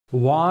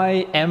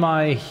Why am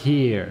I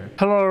here?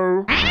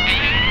 Hello.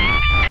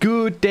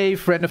 Good day,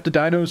 friend of the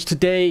dinos.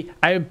 Today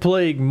I am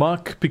playing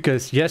Muck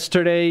because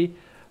yesterday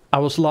I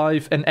was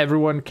live and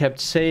everyone kept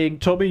saying,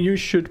 Tommy, you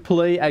should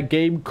play a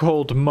game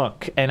called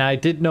Muck. And I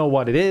didn't know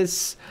what it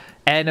is.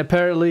 And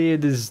apparently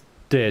it is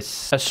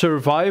this. A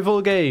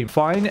survival game.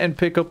 Find and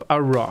pick up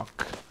a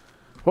rock.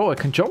 Oh, I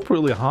can jump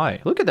really high.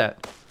 Look at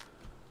that.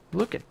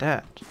 Look at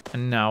that.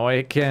 And now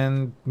I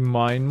can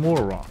mine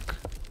more rock.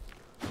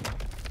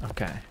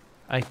 Okay.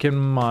 I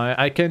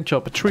can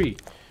chop a tree.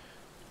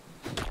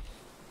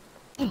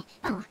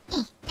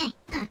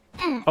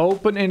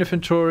 Open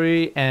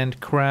inventory and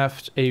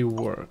craft a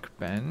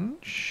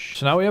workbench.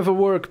 So now we have a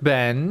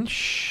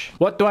workbench.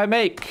 What do I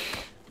make?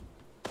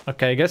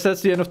 Okay, I guess that's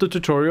the end of the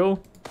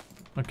tutorial.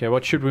 Okay,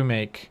 what should we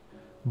make?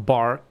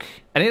 Bark.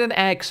 I need an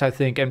axe, I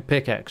think, and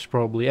pickaxe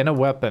probably, and a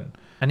weapon.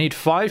 I need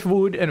 5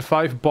 wood and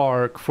 5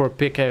 bark for a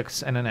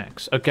pickaxe and an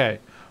axe. Okay,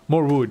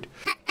 more wood.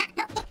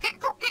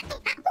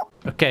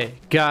 Okay,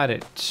 got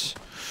it.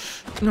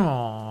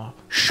 No,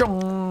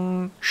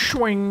 shong,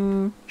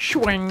 swing,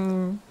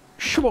 swing,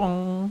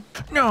 swung.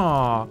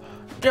 No,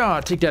 yeah,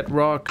 take that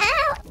rock.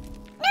 Ow!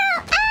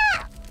 No!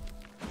 Ah!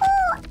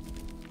 Ooh!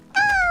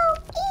 Ow!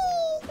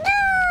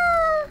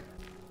 No!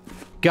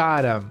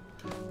 Got him.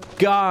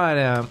 Got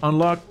him.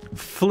 Unlock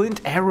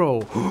flint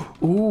arrow.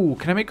 Ooh,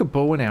 can I make a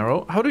bow and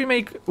arrow? How do we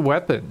make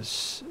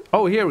weapons?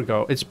 Oh, here we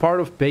go. It's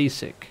part of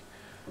basic.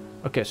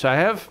 Okay, so I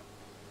have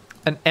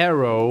an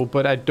arrow,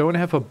 but I don't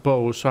have a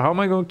bow. So how am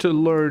I going to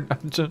learn how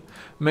to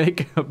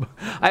make a bow?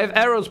 I have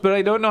arrows, but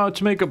I don't know how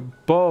to make a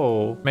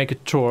bow. Make a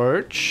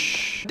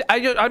torch. I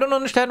don't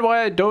understand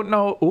why I don't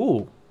know.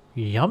 Ooh,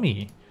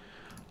 yummy.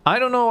 I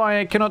don't know why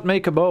I cannot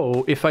make a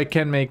bow if I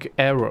can make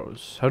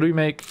arrows. How do we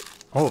make...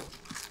 Oh.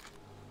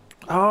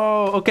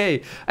 Oh,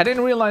 okay. I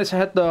didn't realize I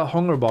had the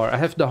hunger bar. I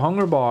have the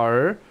hunger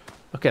bar.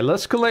 Okay,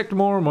 let's collect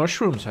more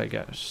mushrooms, I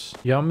guess.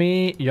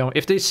 Yummy, yum.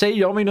 If they say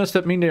yummy, does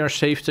that mean they are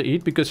safe to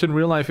eat? Because in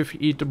real life, if you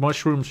eat the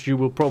mushrooms, you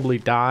will probably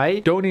die.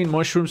 Don't eat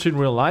mushrooms in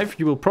real life,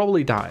 you will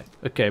probably die.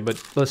 Okay,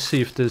 but let's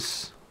see if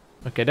this...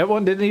 Okay, that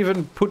one didn't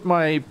even put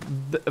my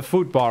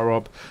food bar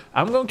up.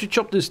 I'm going to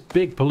chop this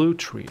big blue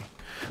tree.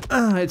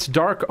 It's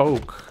dark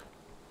oak.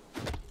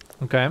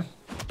 Okay.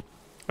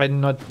 And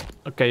not...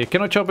 Okay, you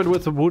cannot chop it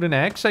with a wooden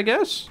axe, I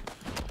guess?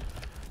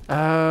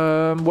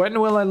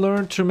 When will I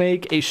learn to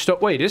make a stone?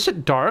 Wait, is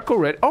it dark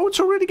already? Oh, it's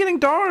already getting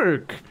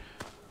dark.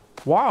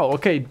 Wow,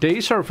 okay,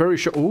 days are very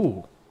short.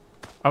 Ooh.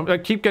 I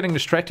keep getting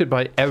distracted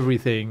by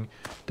everything.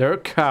 There are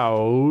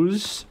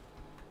cows.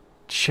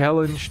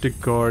 Challenge the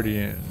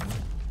guardian.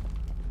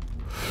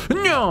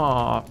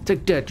 No!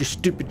 Take that, you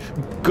stupid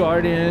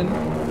guardian.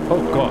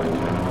 Oh, God.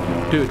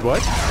 Dude,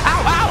 what?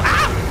 Ow, ow,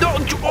 ow! No,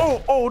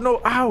 oh,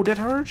 no. Ow, that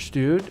hurts,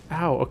 dude.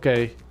 Ow,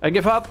 okay. I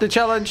give up the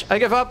challenge. I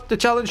give up the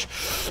challenge.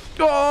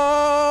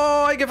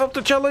 Oh, I give up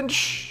the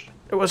challenge.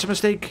 It was a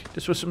mistake.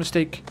 This was a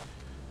mistake.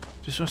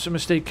 This was a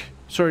mistake.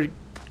 Sorry,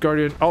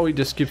 guardian. Oh, he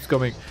just keeps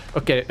coming.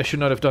 Okay, I should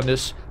not have done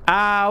this.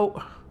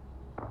 Ow.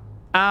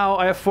 Ow,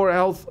 I have 4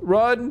 health.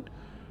 Run.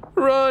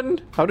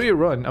 Run. How do you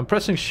run? I'm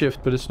pressing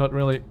shift, but it's not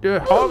really...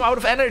 Oh, I'm out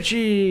of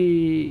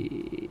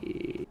energy.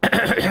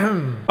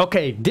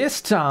 Okay,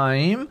 this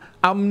time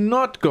I'm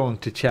not going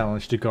to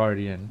challenge the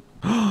guardian.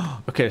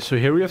 Okay, so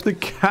here we have the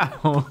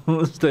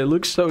cows. They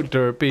look so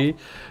derpy.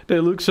 They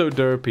look so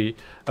derpy.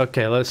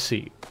 Okay, let's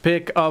see.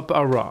 Pick up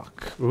a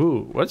rock.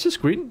 Ooh, what's this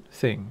green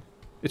thing?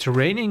 It's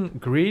raining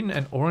green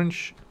and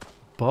orange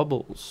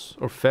bubbles.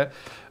 Or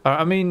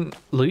I mean,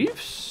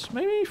 leaves?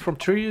 Maybe? From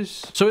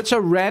trees? So it's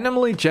a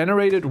randomly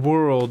generated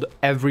world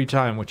every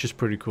time, which is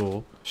pretty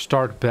cool.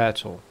 Start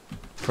battle.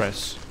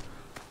 Press.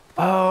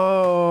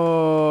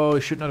 Oh, I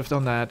should not have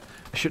done that.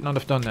 I should not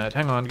have done that.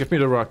 Hang on, give me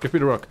the rock. Give me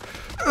the rock.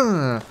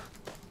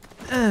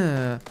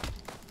 I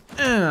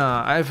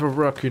have a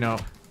rock, you know.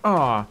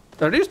 Ah,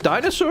 are these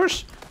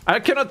dinosaurs? I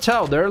cannot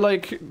tell. They're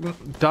like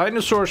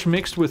dinosaurs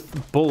mixed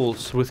with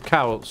bulls, with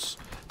cows.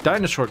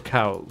 Dinosaur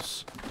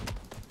cows.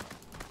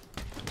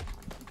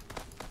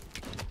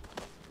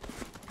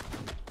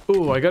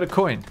 Ooh, I got a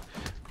coin.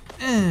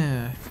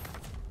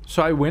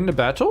 So I win the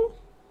battle?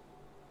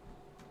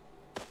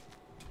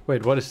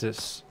 Wait, what is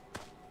this?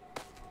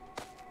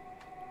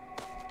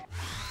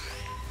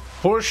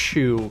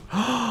 Horseshoe.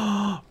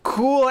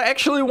 Cool, I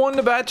actually won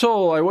the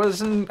battle. I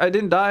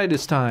didn't die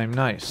this time.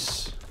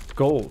 Nice.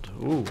 Gold.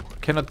 Ooh,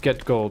 cannot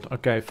get gold.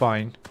 Okay,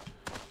 fine.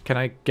 Can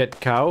I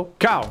get cow?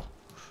 Cow!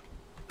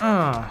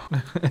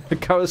 The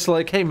cow is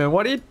like, hey man,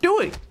 what are you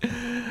doing?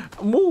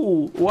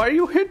 Moo, why are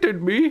you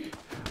hitting me?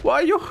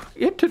 Why are you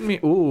hitting me?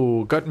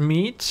 Ooh, got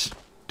meat?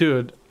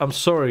 Dude, I'm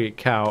sorry,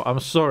 cow. I'm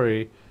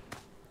sorry.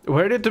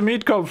 Where did the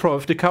meat come from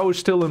if the cow is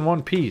still in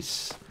one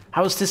piece?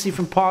 How is this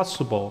even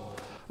possible?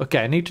 Okay,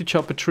 I need to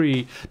chop a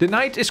tree. The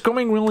night is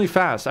coming really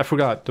fast. I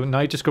forgot. The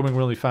night is coming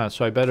really fast,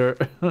 so I better...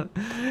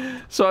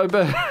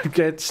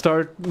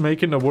 start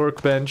making a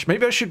workbench.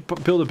 Maybe I should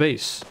build a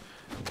base.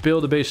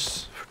 Build a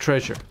base for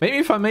treasure. Maybe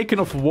if I make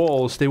enough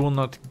walls, they will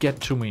not get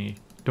to me.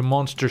 The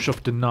monsters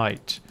of the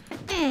night.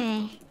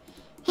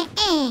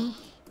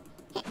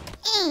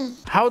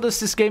 How does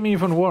this game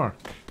even work?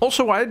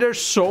 Also, why are there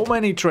so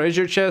many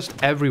treasure chests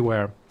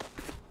everywhere?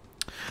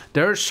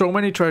 There are so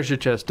many treasure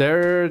chests.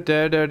 There.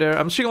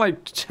 I'm seeing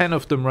like 10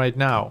 of them right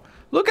now.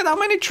 Look at how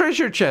many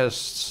treasure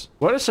chests.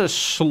 What is a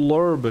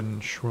slurben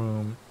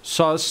shroom?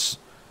 Sus.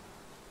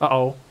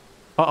 Uh-oh.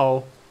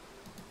 Uh-oh.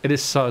 It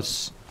is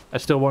sus. I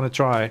still want to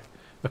try.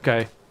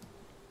 Okay.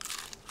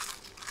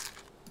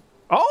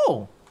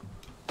 Oh!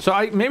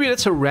 So maybe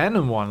that's a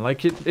random one.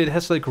 Like it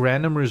has like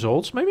random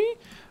results maybe?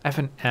 I have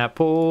an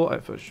apple. I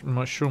have a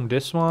mushroom.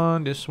 This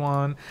one. I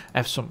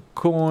have some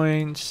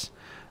coins.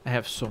 I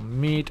have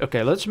some meat.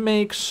 Okay, let's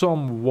make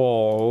some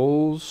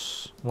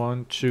walls.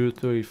 1, 2,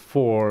 3,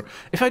 4.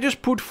 If I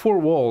just put 4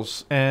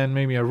 walls and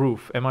maybe a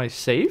roof, am I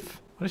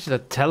safe? What is it? A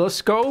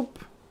telescope?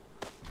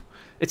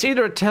 It's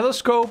either a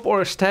telescope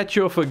or a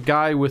statue of a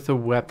guy with a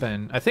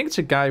weapon. I think it's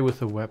a guy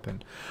with a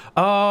weapon.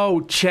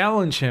 Oh,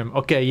 challenge him.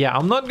 Okay, yeah,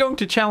 I'm not going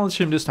to challenge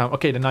him this time.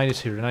 Okay, the night is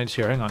here. The night is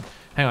here. Hang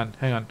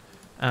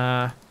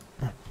on.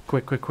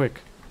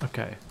 Quick.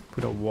 Okay,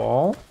 put a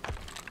wall.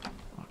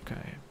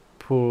 Okay,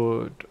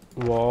 put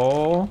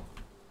wall.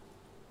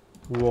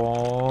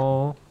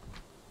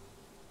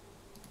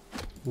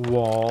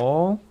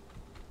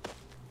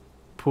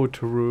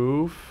 Put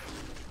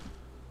roof.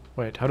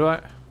 Wait, how do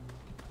I...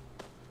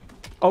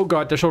 Oh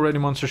god, there's already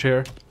monsters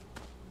here.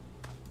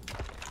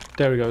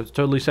 There we go. It's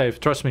totally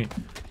safe. Trust me.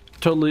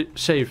 Totally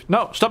safe.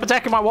 No, stop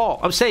attacking my wall.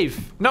 I'm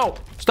safe. No,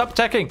 stop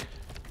attacking.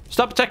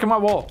 Stop attacking my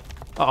wall.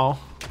 Uh-oh.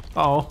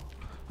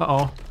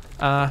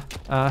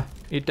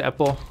 Eat the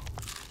apple.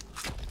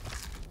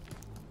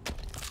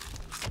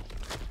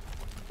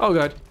 Oh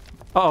god.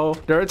 Uh-oh.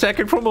 They're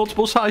attacking from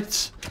multiple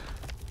sides.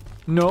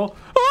 No.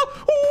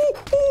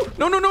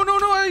 No.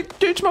 I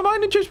changed my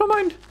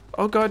mind.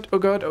 Oh god.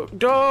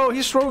 Oh,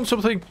 he's throwing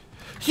something.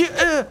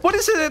 Yeah, what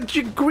is it?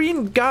 You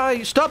green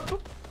guy.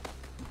 Stop.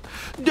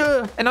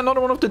 And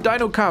another one of the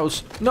dino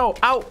cows. No.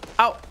 Ow.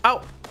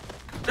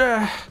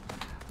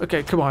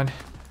 Okay, come on.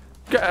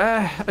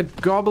 A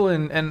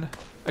goblin and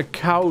a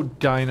cow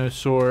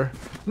dinosaur.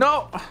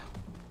 No.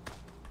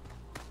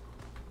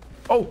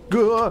 Oh,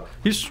 God.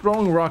 He's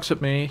throwing rocks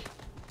at me.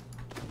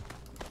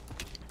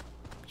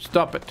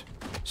 Stop it.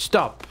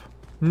 Stop.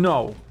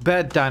 No.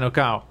 Bad dino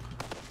cow.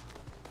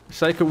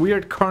 It's like a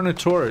weird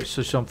Carnotaurus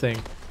or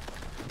something.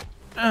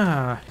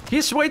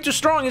 He's way too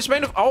strong. He's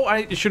made of... Oh,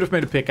 I should have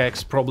made a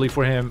pickaxe probably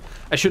for him.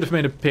 I should have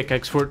made a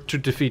pickaxe to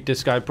defeat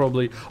this guy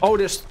probably. Oh,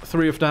 there's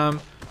 3 of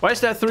them. Why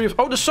is that 3 of...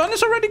 Oh, the sun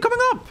is already coming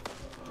up.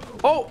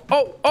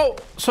 Oh.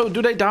 So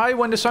do they die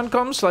when the sun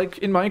comes? Like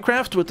in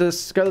Minecraft with the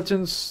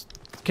skeletons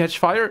catch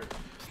fire?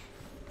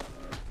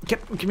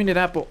 Give me that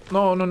apple.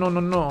 No.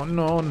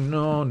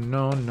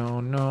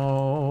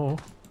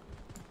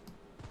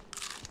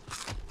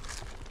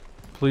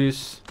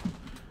 Please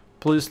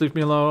leave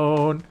me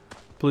alone.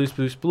 Please.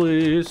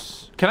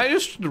 Can I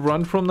just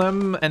run from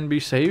them and be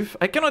safe?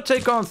 I cannot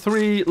take on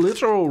 3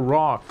 literal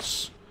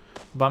rocks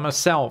by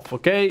myself,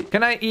 okay?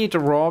 Can I eat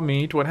raw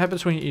meat? What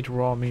happens when you eat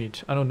raw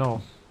meat? I don't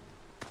know.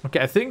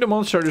 Okay, I think the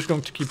monster is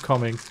going to keep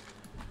coming.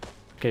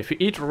 Okay, if you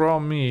eat raw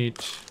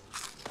meat...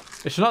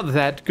 It's not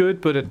that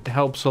good, but it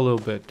helps a little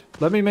bit.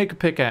 Let me make a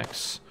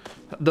pickaxe.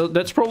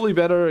 That's probably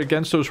better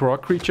against those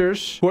rock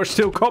creatures who are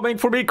still coming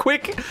for me.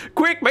 Quick,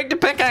 make the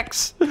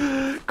pickaxe.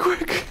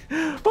 Quick.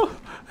 Oh.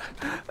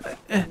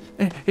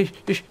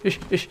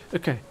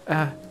 Okay.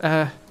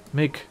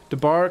 Make the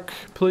bark,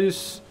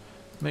 please.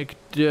 Make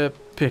the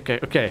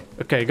pickaxe. Okay,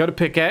 got a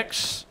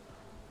pickaxe.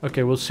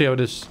 Okay, we'll see how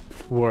this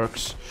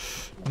works.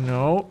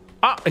 No.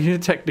 Ah, he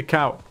attacked the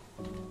cow.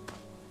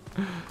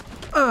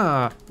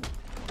 Oh,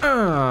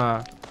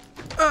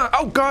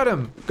 got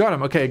him.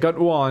 Okay, got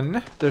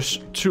 1. There's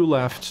 2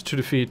 left to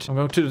defeat. I'm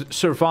going to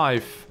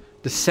survive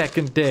the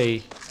second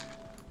day.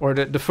 Or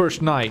the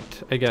first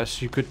night, I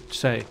guess you could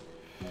say.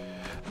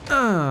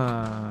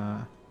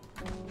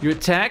 You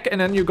attack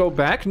and then you go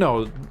back?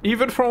 No,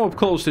 even from up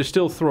close they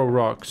still throw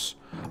rocks.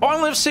 Oh, I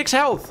only have 6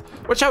 health.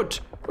 Watch out.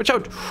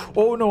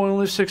 Oh no, I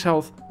only have 6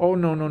 health. Oh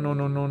no.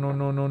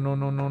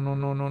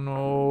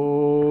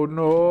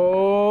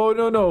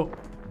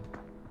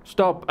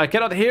 Stop. I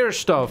cannot hear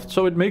stuff.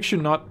 So it makes you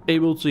not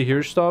able to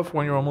hear stuff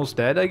when you're almost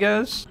dead, I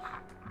guess.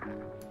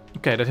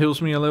 Okay, that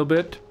heals me a little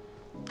bit.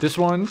 This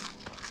one.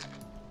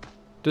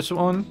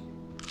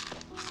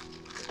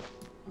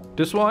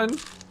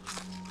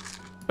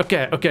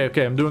 Okay,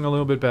 I'm doing a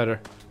little bit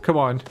better. Come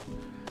on.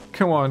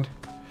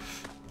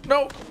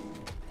 No.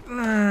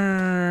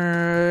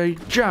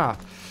 Ja.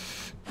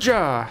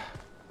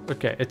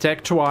 Okay,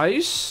 attack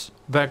twice.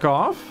 Back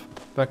off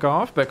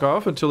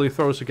until he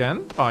throws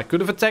again. Oh, I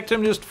could have attacked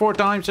him just 4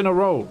 times in a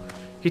row.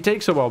 He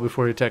takes a while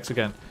before he attacks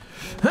again.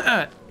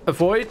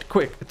 Avoid,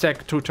 quick,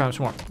 attack 2 times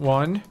more.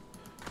 1,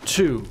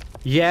 2.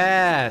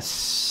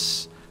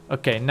 Yes.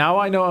 Okay, now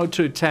I know how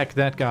to attack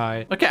that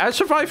guy. Okay, I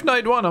survived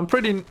night 1. I'm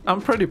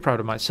pretty proud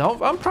of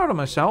myself. I'm proud of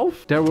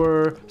myself. There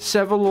were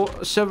several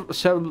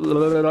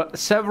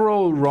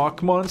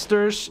rock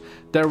monsters.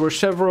 There were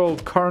several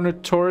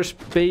Carnotaurus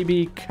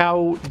baby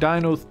cow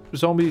dino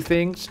zombie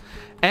things.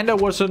 And there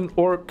was an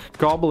orc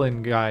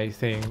goblin guy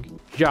thing.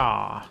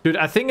 Yeah. Dude,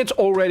 I think it's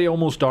already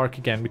almost dark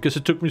again because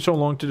it took me so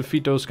long to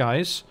defeat those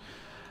guys.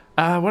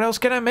 What else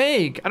can I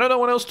make? I don't know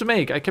what else to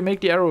make. I can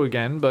make the arrow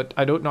again, but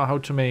I don't know how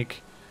to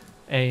make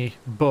a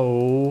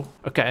bow.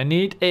 Okay, I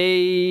need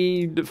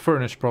a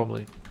furnace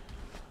probably.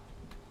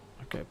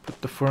 Okay,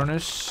 put the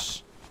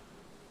furnace.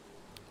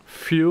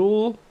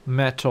 Fuel,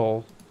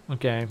 metal.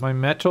 Okay, my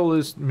metal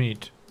is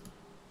meat.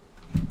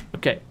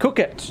 Okay, cook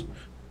it.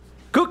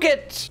 Cook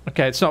it!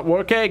 Okay, it's not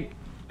working.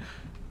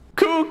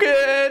 Cook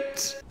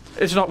it!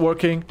 It's not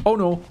working. Oh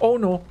no, oh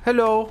no.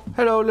 Hello,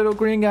 hello little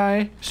green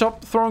guy.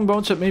 Stop throwing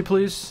bones at me,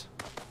 please.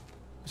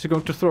 Is he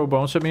going to throw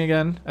bones at me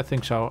again? I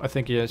think so. I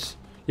think he is.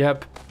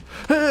 Yep.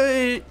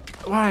 Hey!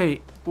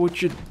 Why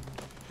would you...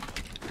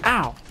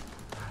 Ow!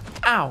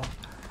 Ow!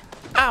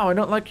 Ow, I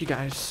don't like you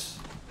guys.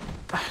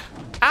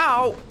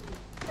 Ow!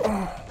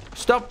 Oh,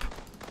 stop!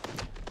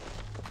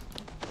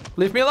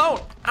 Leave me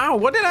alone! Ow,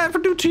 what did I ever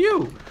do to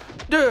you?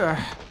 Duh.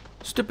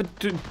 Stupid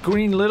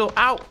green little...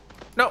 Ow!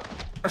 No!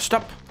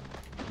 Stop!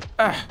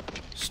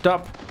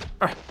 Stop!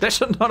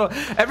 There's another...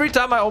 Every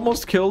time I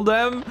almost kill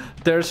them,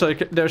 there's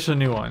a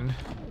new one.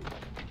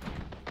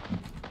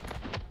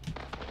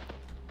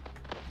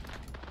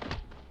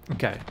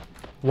 Okay.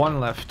 One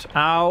left.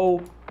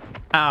 Ow.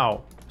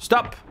 Ow.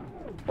 Stop.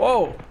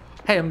 Oh.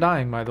 Hey, I'm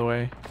dying, by the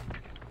way.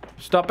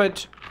 Stop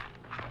it.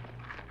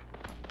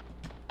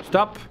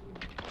 Stop.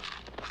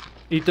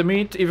 Eat the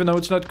meat, even though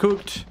it's not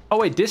cooked. Oh,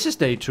 wait. This is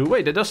day 2.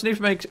 Wait, that doesn't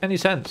even make any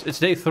sense. It's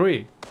day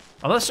 3.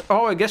 Unless...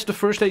 Oh, I guess the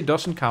first day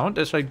doesn't count.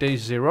 It's like day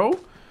 0.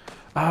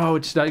 Oh,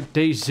 it's like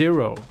day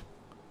 0.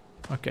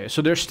 Okay,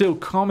 so they're still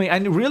coming. I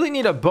really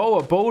need a bow.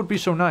 A bow would be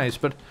so nice,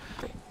 but...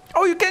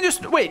 Oh, you can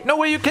just... Wait, no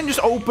way you can just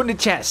open the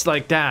chest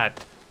like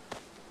that.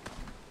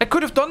 I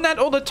could have done that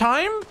all the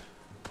time?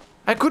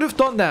 I could have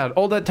done that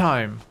all the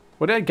time.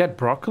 What did I get?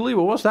 Broccoli?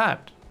 What was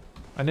that?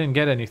 I didn't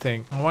get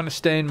anything. I want to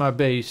stay in my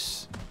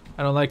base.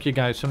 I don't like you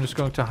guys, so I'm just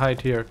going to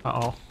hide here.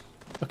 Uh-oh.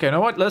 Okay, you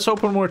know what? Let's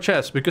open more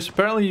chests, because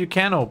apparently you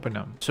can open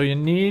them. So you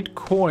need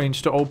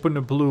coins to open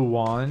the blue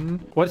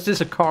one. What's this,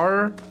 a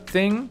car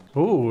thing?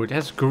 Ooh, it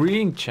has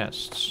green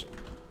chests.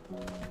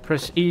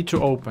 Press E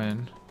to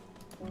open.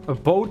 A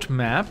boat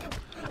map.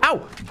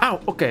 Ow!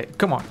 Ow! Okay,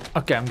 come on.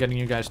 Okay, I'm getting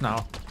you guys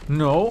now.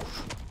 No.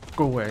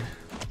 Go away.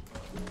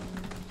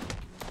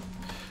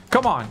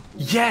 Come on.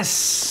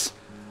 Yes!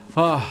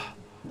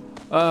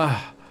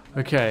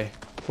 Okay.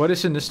 What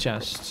is in this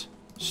chest?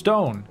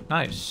 Stone.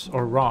 Nice.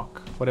 Or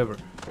rock. Whatever.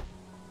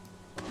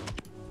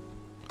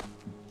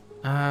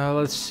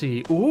 Let's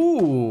see.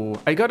 Ooh,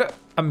 I got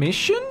a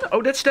mission?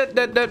 Oh, that's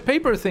that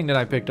paper thing that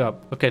I picked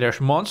up. Okay,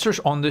 there's monsters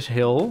on this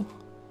hill.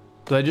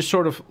 Do I just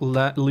sort of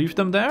leave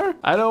them there?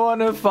 I don't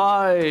want to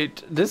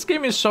fight. This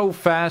game is so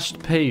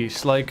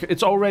fast-paced. Like,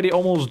 it's already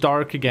almost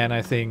dark again,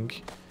 I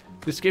think.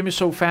 This game is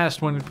so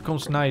fast when it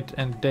becomes night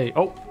and day.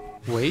 Oh,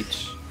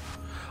 wait.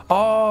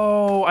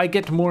 Oh, I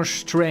get more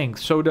strength.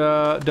 So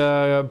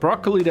the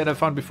broccoli that I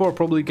found before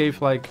probably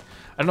gave, like,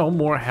 I don't know,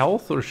 more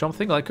health or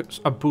something. Like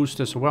a boost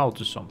as well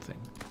to something.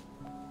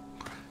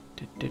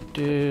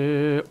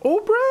 Oh,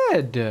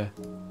 bread.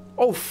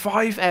 Oh,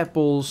 5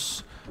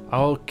 apples.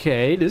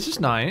 Okay, this is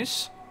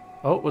nice.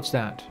 Oh, what's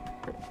that?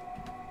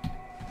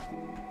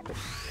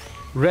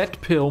 Red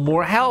pill,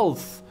 more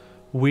health.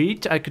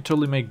 Wheat, I could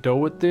totally make dough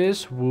with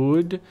this.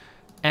 Wood.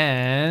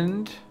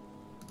 And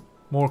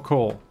more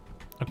coal.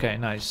 Okay,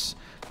 nice.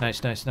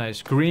 Nice, nice,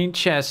 nice. Green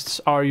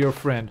chests are your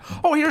friend.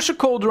 Oh, here's a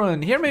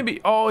cauldron. Here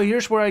maybe... Oh,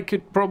 here's where I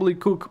could probably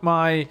cook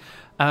my...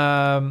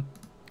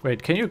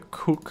 Wait, can you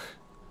cook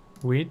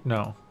wheat?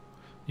 No.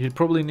 You'd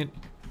probably need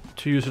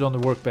to use it on the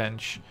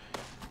workbench.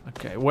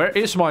 Okay, where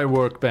is my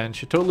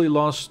workbench? I totally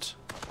lost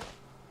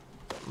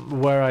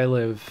where I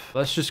live.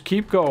 Let's just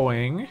keep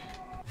going.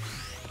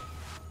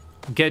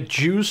 Get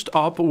juiced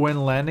up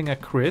when landing a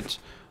crit.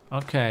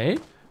 Okay.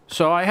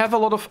 So I have a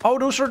lot of... Oh,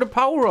 those are the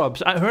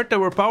power-ups. I heard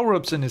there were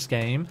power-ups in this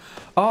game.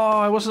 Oh,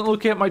 I wasn't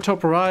looking at my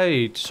top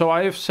right. So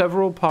I have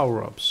several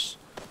power-ups.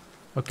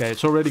 Okay,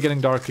 it's already getting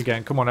dark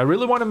again. Come on, I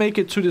really want to make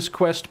it to this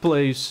quest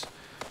place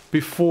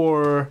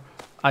before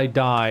I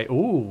die.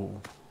 Ooh,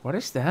 what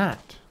is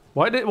that?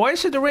 Why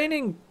is it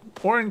raining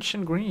orange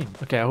and green?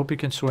 Okay, I hope you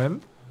can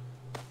swim.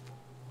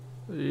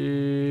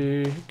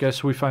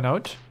 Guess we find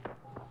out.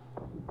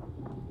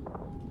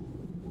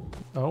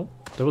 Oh,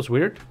 that was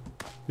weird.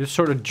 You just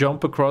sort of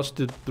jump across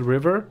the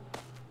river.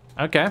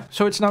 Okay,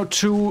 so it's now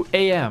 2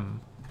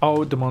 a.m.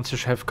 Oh, the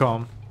monsters have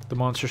come. The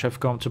monsters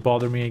have come to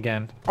bother me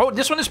again. Oh,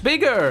 this one is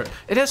bigger.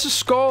 It has a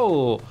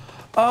skull.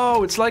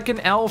 Oh, it's like an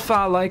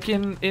alpha, like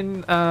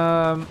in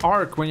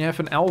Ark when you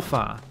have an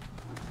alpha.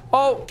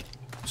 Oh,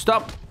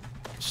 stop.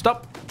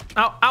 Stop.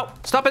 Ow, ow,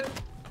 stop it.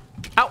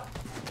 Ow,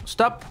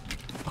 stop.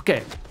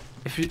 Okay,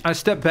 if I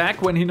step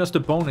back when he does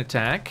the bone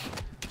attack.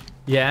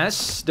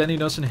 Yes, then he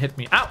doesn't hit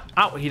me. Ow!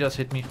 Ow! He does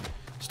hit me.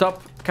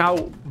 Stop,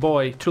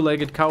 cowboy.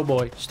 Two-legged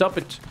cowboy. Stop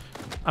it.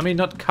 I mean,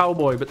 not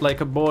cowboy, but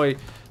like a boy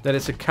that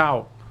is a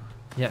cow.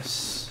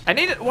 Yes. I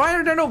need it. Why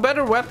are there no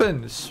better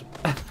weapons?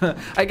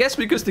 I guess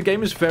because the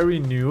game is very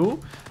new.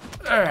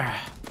 Ugh.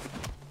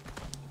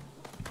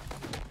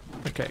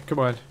 Okay, come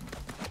on.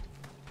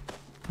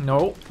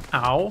 No.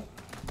 Ow.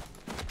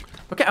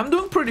 Okay, I'm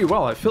doing pretty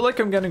well. I feel like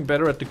I'm getting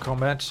better at the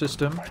combat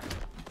system.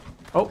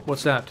 Oh,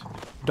 what's that?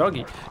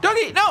 Doggy.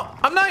 Doggy! No!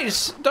 I'm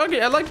nice!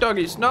 Doggy, I like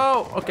doggies.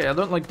 No! Okay, I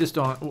don't like this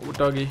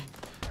doggy.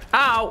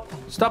 Ow!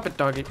 Stop it,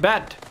 doggy.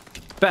 Bat.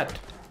 Bat.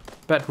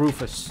 Bat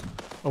Rufus.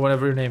 Or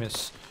whatever your name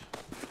is.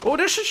 Oh,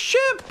 there's a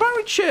ship!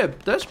 Pirate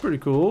ship! That's pretty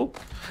cool.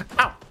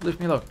 Ow! Leave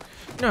me alone.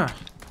 No.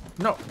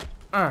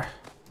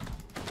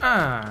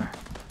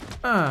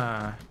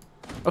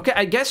 Okay,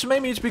 I guess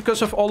maybe it's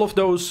because of all of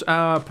those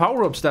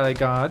power-ups that I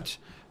got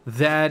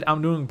that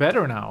I'm doing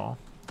better now.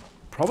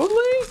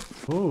 Probably?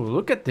 Oh,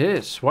 look at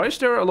this. Why is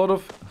there a lot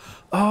of...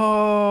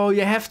 Oh,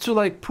 you have to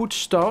like put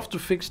stuff to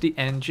fix the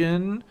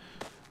engine.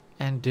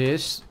 And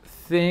this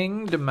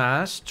thing, the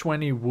mast,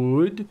 20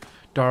 wood,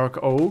 dark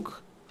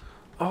oak.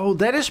 Oh,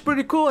 that is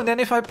pretty cool. And then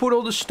if I put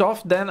all the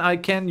stuff, then I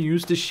can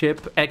use the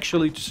ship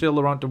actually to sail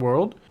around the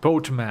world.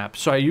 Boat map.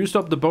 So I used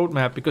up the boat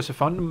map because I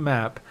found the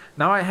map.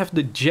 Now I have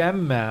the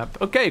gem map.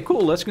 Okay,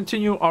 cool. Let's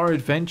continue our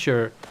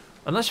adventure.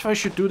 Unless if I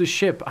should do the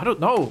ship. I don't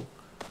know.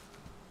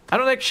 I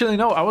don't actually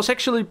know. I was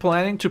actually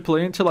planning to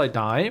play until I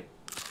die.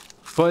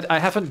 But I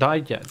haven't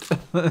died yet.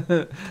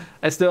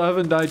 I still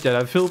haven't died yet.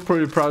 I feel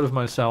pretty proud of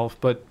myself.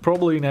 But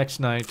probably next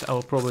night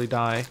I'll probably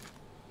die.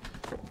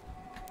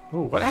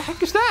 Oh, what the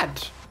heck is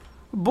that?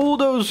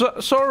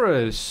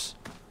 Buildosaurus.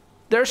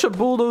 There's a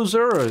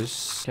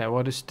Buildosaurus. Okay,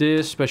 what is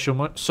this?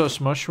 Special sus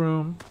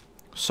mushroom.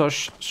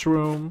 Sus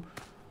shroom.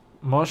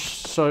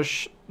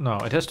 Sus. No,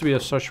 it has to be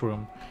a sus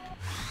room.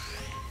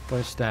 What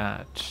is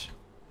that?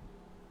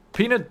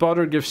 Peanut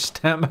butter gives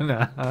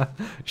stamina.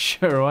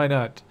 Sure, why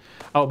not?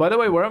 Oh, by the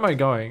way, where am I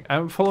going?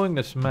 I'm following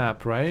this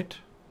map, right?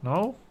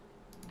 No?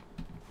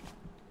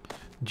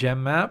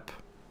 Gem map?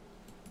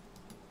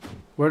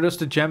 Where does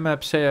the gem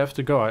map say I have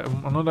to go?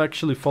 I'm not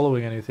actually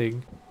following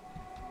anything.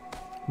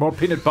 More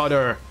peanut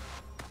butter.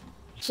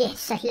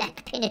 Yes, I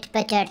like peanut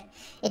butter.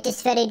 It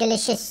is very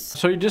delicious.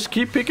 So you just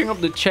keep picking up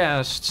the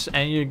chests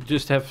and you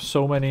just have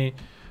so many...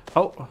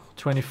 Oh,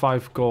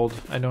 25 gold.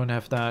 I don't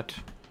have that.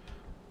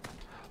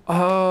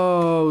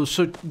 Oh,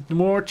 so the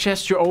more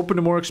chests you open,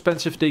 the more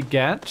expensive they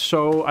get.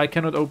 So I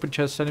cannot open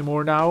chests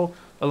anymore now,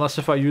 unless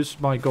if I use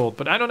my gold.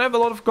 But I don't have a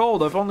lot of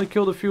gold. I've only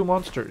killed a few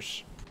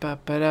monsters. Hello,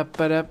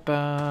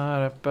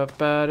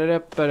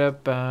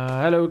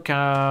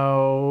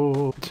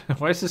 cow.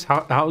 Why is this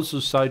house so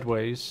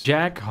sideways?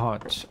 Jack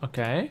hut.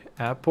 Okay.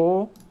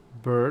 Apple.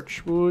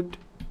 Birchwood.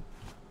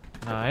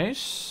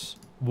 Nice.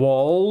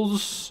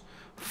 Walls.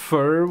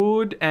 Fir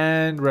wood.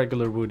 And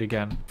regular wood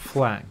again.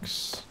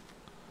 Flax.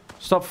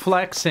 Stop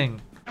flexing.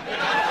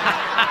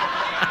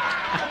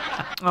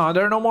 Oh,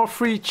 there are no more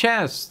free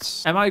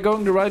chests. Am I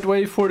going the right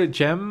way for the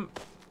gem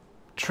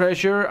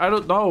treasure? I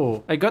don't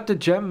know. I got the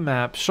gem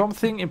map.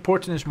 Something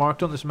important is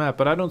marked on this map,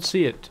 but I don't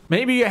see it.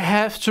 Maybe you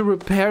have to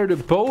repair the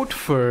boat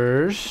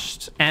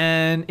first.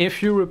 And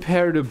if you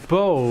repair the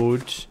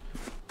boat,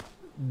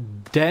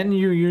 then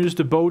you use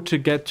the boat to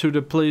get to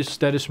the place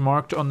that is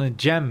marked on the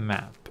gem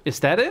map. Is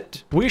that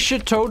it? We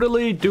should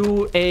totally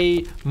do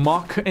a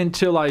Muck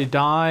until I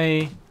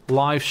die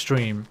live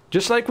stream.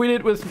 Just like we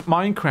did with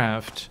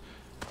Minecraft.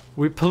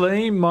 We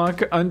play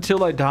Muck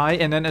until I die,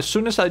 and then as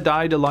soon as I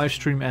die, the live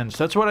stream ends.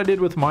 That's what I did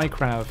with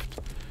Minecraft.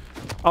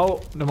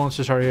 Oh, the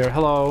monsters are here.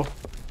 Hello.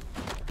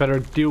 Better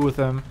deal with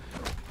them.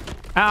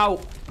 Ow!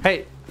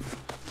 Hey!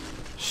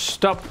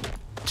 Stop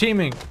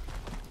teaming.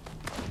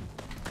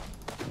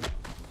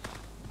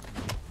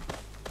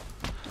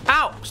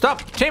 Ow!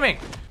 Stop teaming!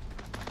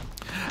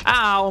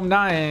 Ow, I'm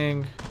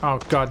dying. Oh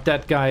god,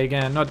 that guy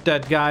again. Not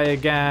that guy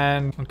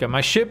again. Okay,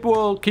 my ship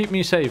will keep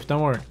me safe.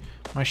 Don't worry.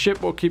 My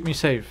ship will keep me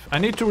safe. I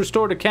need to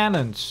restore the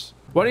cannons.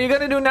 What are you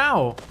gonna do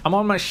now? I'm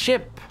on my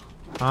ship.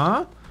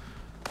 Huh?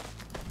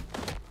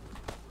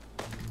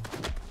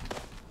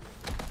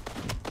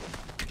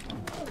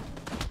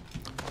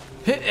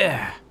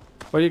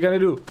 What are you gonna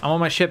do? I'm on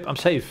my ship. I'm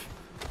safe.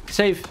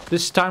 Safe.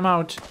 This is time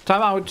out.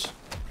 Time out.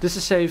 This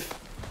is safe.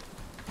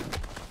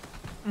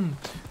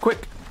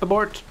 Quick.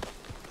 Abort.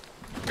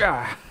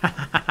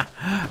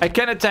 I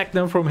can attack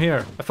them from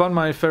here. I found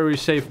my very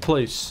safe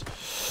place.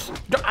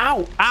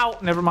 Ow! Ow!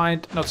 Never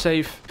mind. Not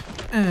safe.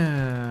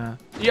 Yeah.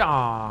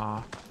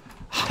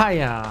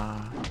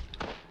 Hiya.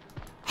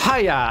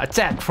 Hiya!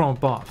 Attack from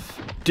above.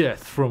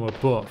 Death from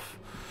above.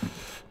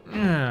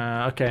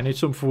 Okay, I need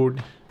some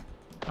food.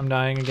 I'm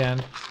dying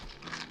again.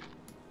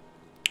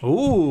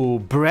 Ooh,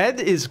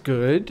 bread is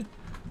good.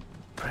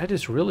 Bread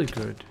is really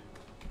good.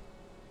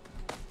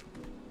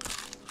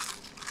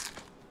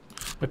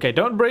 Okay,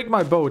 don't break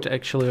my boat,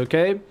 actually,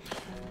 okay?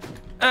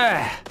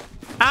 Ow!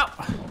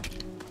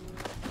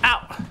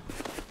 Ow!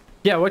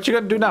 Yeah, what you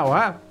gonna do now,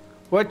 huh?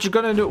 What you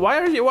gonna do? Why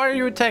are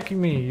you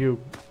attacking me, you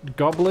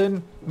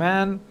goblin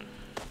man.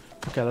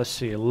 Okay, let's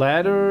see.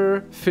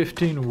 Ladder,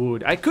 15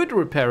 wood. I could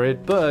repair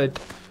it, but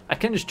I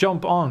can just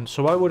jump on.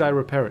 So why would I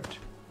repair it?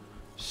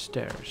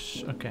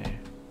 Stairs. Okay.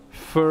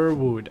 Fir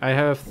wood. I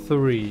have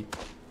 3.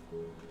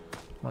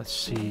 Let's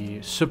see.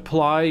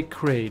 Supply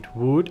crate.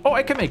 Wood. Oh,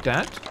 I can make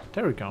that.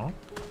 There we go.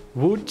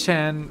 Wood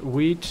 10.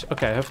 Wheat.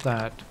 Okay, I have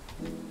that.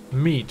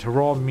 Meat.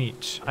 Raw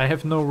meat. I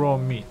have no raw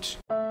meat.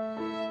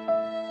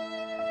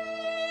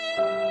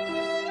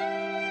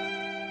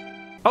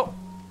 Oh,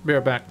 we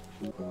are back.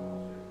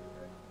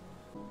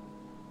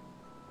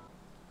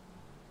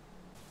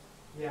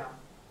 Yeah.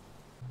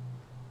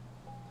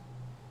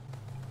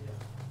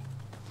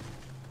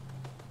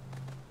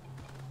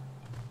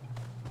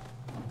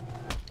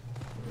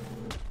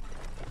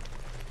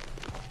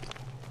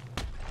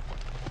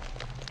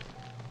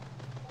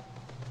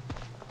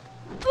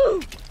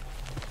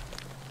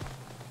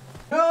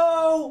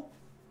 No!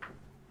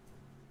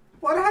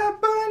 What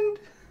happened?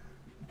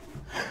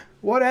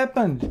 What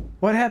happened?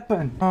 What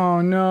happened?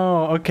 Oh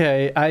no,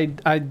 okay,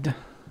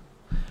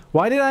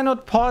 why did I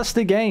not pause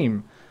the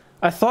game?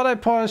 I thought I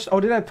paused. Oh,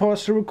 did I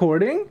pause the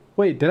recording?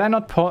 Wait, did I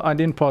not pause? I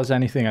didn't pause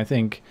anything, I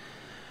think.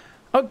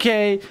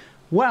 Okay,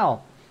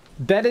 well,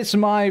 that is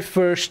my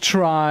first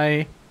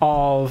try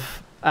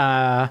of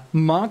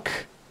Muck.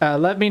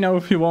 Let me know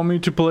if you want me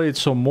to play it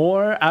some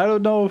more. I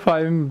don't know if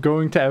I'm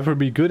going to ever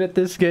be good at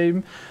this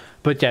game.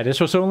 But yeah, this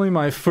was only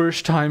my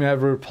first time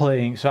ever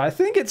playing. So I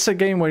think it's a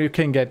game where you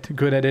can get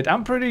good at it.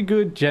 I'm pretty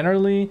good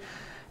generally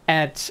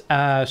at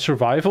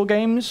survival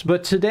games.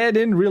 But today I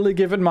didn't really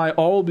give it my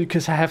all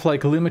because I have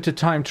like limited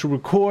time to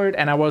record.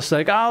 And I was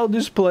like, I'll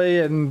just play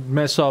and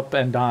mess up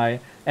and die.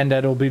 And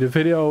that'll be the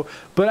video.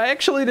 But I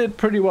actually did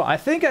pretty well. I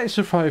think I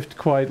survived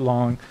quite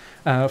long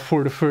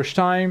for the first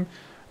time.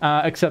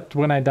 Except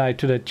when I died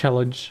to that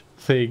challenge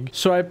thing.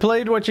 So I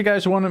played what you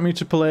guys wanted me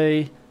to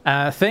play.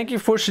 Thank you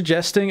for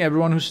suggesting,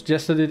 everyone who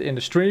suggested it in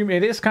the stream.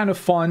 It is kind of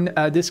fun.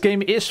 This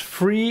game is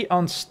free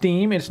on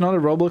Steam. It's not a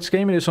Roblox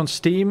game. It is on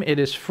Steam. It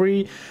is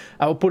free.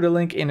 I will put a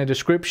link in the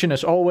description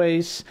as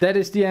always. That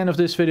is the end of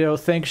this video.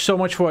 Thank you so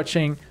much for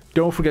watching.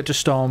 Don't forget to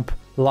stomp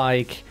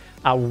like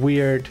a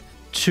weird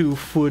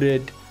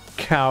 2-footed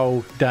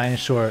cow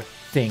dinosaur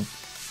thing.